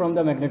 centimeter from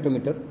the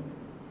magnetometer,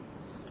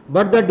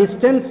 but the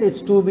distance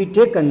is to be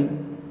taken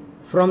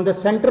from the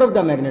center of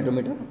the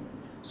magnetometer.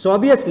 So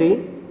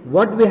obviously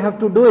what we have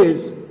to do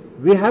is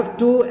we have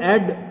to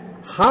add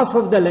half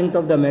of the length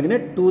of the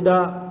magnet to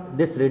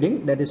this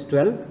reading, that is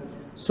 12,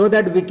 so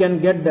that we can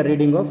get the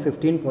reading of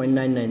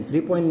 15.99.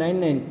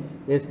 3.99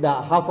 is the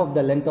half of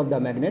the length of the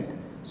magnet,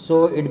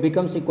 so it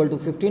becomes equal to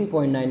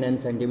 15.99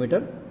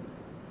 centimeter.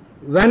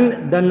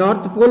 When the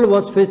north pole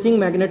was facing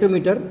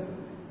magnetometer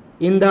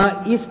in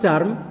the east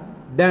arm,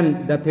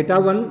 then the theta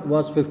 1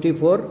 was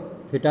 54,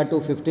 theta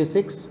 2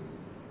 56.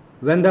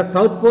 When the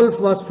south pole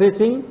was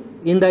facing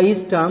in the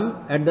east arm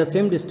at the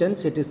same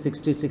distance, it is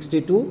 60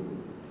 62.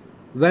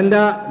 When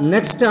the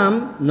next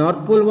arm,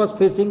 north pole, was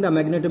facing the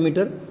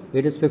magnetometer,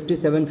 it is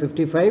 57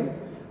 55.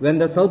 When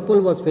the south pole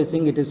was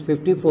facing, it is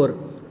 54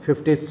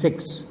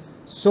 56.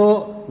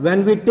 So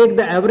when we take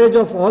the average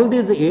of all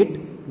these 8,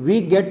 we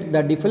get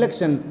the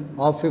deflection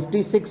of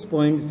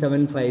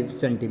 56.75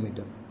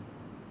 centimeter.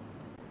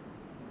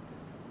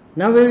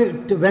 Now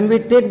when we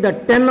take the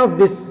 10 of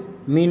this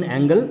mean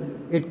angle,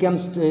 it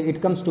comes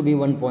to be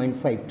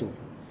 1.52.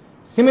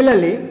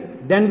 Similarly,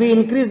 then we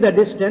increase the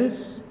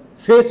distance.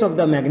 Face of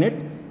the magnet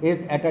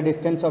is at a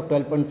distance of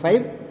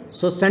 12.5.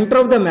 So center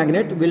of the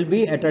magnet will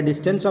be at a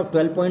distance of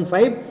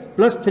 12.5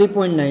 plus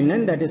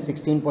 3.99, that is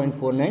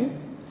 16.49.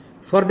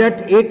 For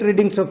that 8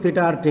 readings of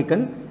theta are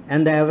taken,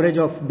 and the average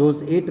of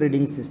those 8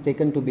 readings is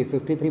taken to be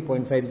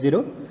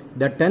 53.50.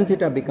 The tan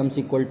theta becomes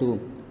equal to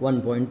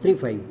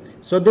 1.35.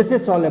 So this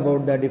is all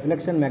about the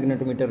deflection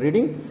magnetometer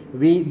reading.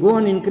 We go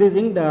on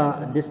increasing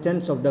the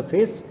distance of the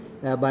face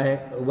by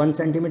 1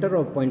 centimeter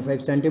or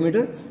 0.5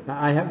 centimeter.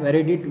 I have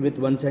varied it with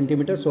 1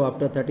 centimeter. So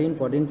after 13,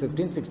 14,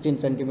 15, 16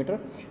 centimeter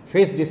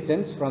face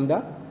distance from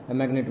the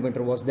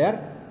magnetometer was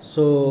there.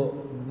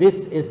 So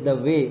this is the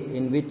way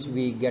in which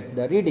we get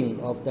the reading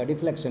of the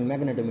deflection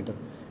magnetometer.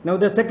 Now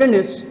the second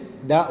is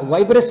the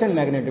vibration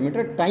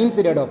magnetometer. Time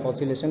period of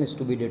oscillation is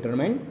to be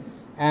determined,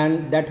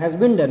 and that has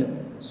been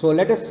done. So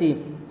let us see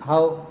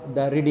how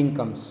the reading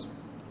comes.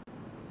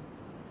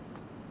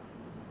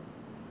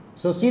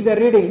 So see the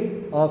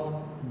reading of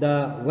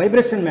the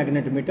vibration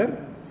magnetometer,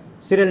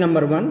 serial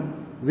number 1.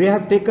 We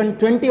have taken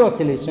 20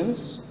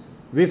 oscillations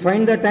We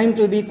find the time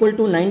to be equal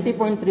to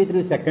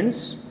 90.33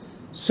 seconds.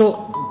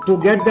 So to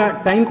get the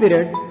time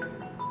period,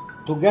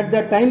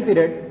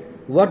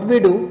 what we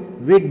do,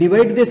 we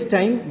divide this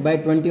time by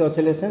 20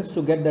 oscillations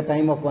to get the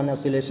time of one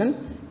oscillation.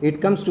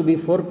 It comes to be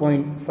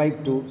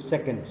 4.52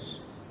 seconds.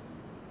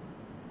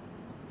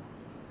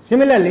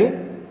 Similarly,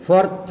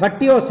 for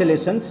 30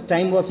 oscillations,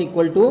 time was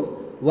equal to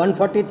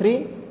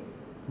 143,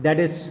 that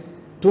is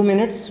 2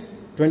 minutes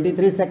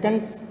 23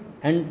 seconds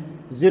and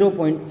 0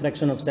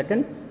 fraction of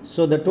second.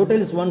 So the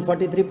total is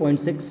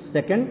 143.6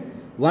 second.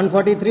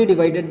 143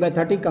 divided by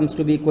 30 comes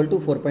to be equal to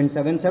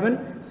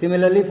 4.77.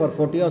 Similarly, for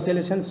 40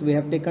 oscillations, we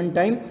have taken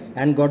time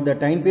and got the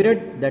time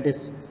period, that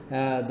is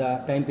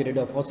the time period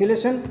of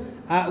oscillation.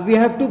 We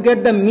have to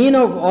get the mean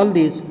of all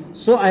these.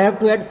 So I have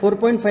to add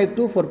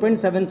 4.52,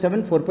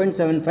 4.77,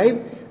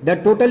 4.75. The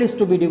total is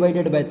to be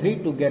divided by 3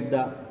 to get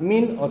the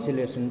mean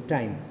oscillation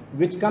time,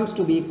 which comes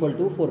to be equal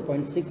to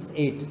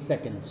 4.68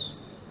 seconds.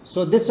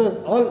 So this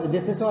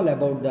is all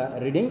about the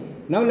reading.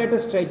 Now let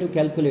us try to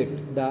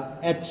calculate the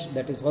H,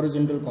 that is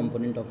horizontal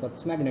component of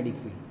Earth's magnetic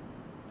field.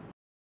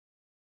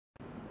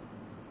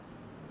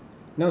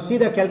 Now see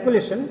the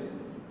calculation.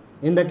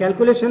 In the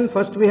calculation,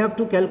 first we have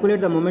to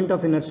calculate the moment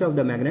of inertia of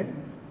the magnet.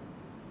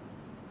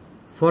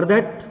 For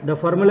that, the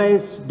formula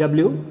is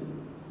W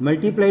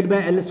multiplied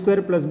by L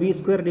square plus B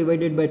square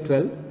divided by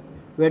 12,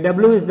 where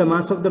W is the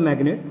mass of the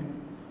magnet,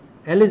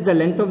 L is the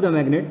length of the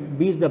magnet,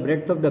 B is the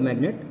breadth of the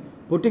magnet.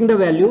 Putting the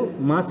value,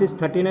 mass is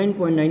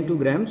 39.92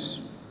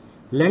 grams,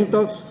 length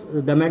of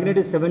the magnet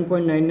is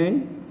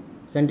 7.99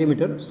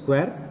 centimeter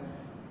square,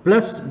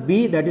 plus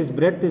B, that is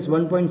breadth, is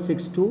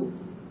 1.62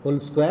 whole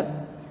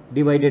square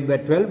divided by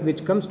 12,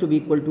 which comes to be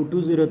equal to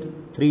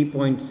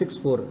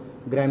 203.64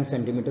 gram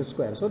centimeter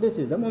square. So this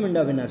is the moment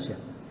of inertia.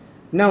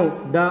 Now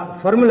the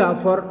formula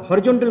for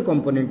horizontal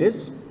component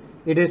is,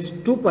 it is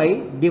 2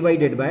 pi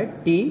divided by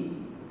T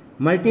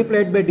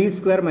multiplied by D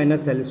square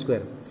minus L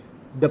square.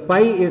 The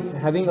pi is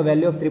having a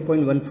value of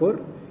 3.14.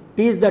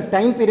 T is the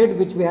time period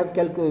which we have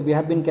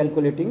been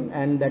calculating,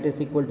 and that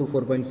is equal to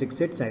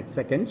 4.68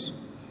 seconds.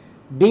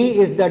 D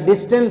is the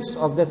distance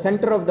of the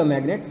center of the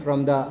magnet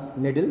from the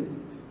needle.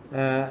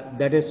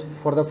 That is,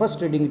 for the first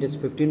reading it is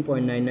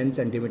 15.99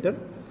 centimeter,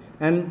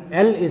 and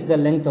L is the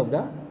length of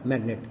the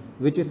magnet,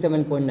 which is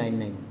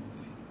 7.99,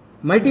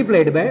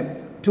 multiplied by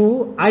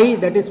 2I,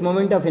 that is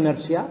moment of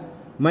inertia,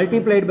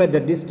 multiplied by the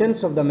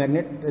distance of the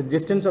magnet,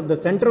 distance of the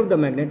center of the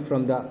magnet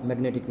from the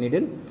magnetic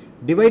needle,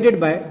 divided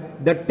by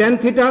the tan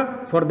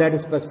theta for that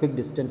specific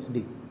distance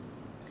D.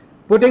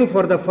 Putting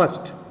for the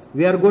first,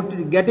 we are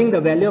getting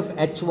the value of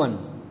H1,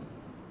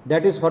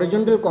 that is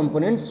horizontal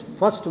component's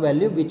first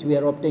value, which we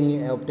are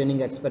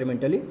obtaining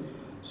experimentally.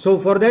 So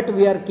for that,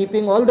 we are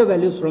keeping all the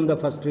values from the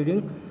first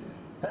reading.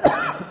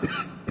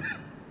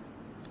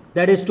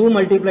 That is 2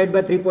 multiplied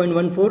by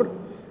 3.14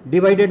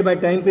 divided by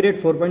time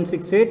period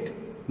 4.68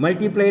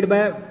 multiplied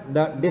by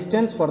the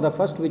distance for the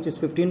first, which is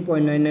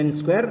 15.99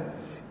 square,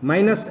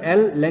 minus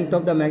L, length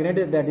of the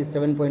magnet, that is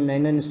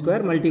 7.99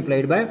 square,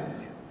 multiplied by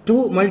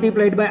 2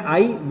 multiplied by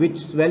I,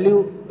 which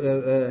value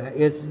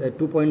is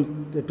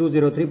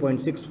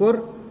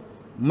 203.64,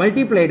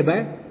 multiplied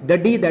by the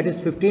D, that is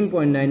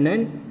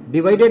 15.99,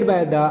 divided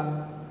by the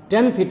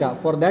tan theta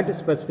for that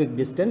specific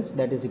distance,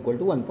 that is equal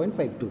to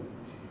 1.52.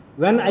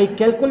 When I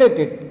calculate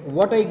it,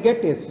 what I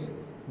get is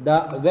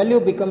the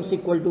value becomes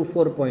equal to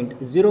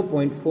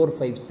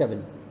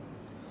 0.457.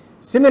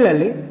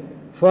 Similarly,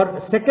 for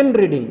second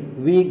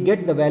reading, we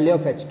get the value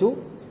of H2.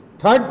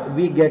 Third,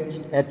 we get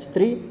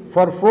H3.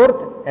 For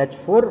fourth,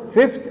 H4.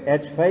 Fifth,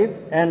 H5.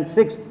 And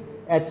sixth,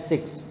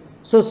 H6.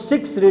 So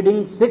 6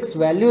 readings, 6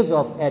 values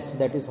of H,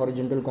 that is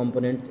horizontal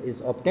component, is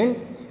obtained.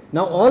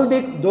 Now all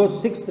those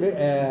 6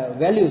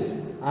 values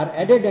are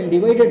added and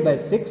divided by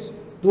 6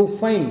 to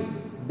find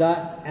the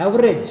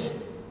average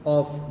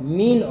of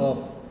mean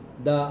of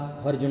the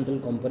horizontal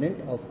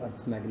component of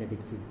Earth's magnetic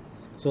field.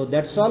 So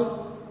that's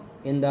all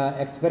in the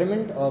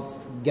experiment of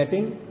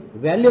getting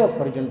value of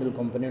horizontal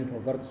component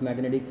of Earth's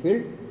magnetic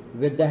field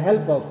with the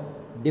help of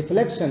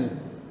deflection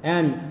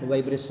and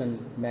vibration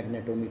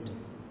magnetometer.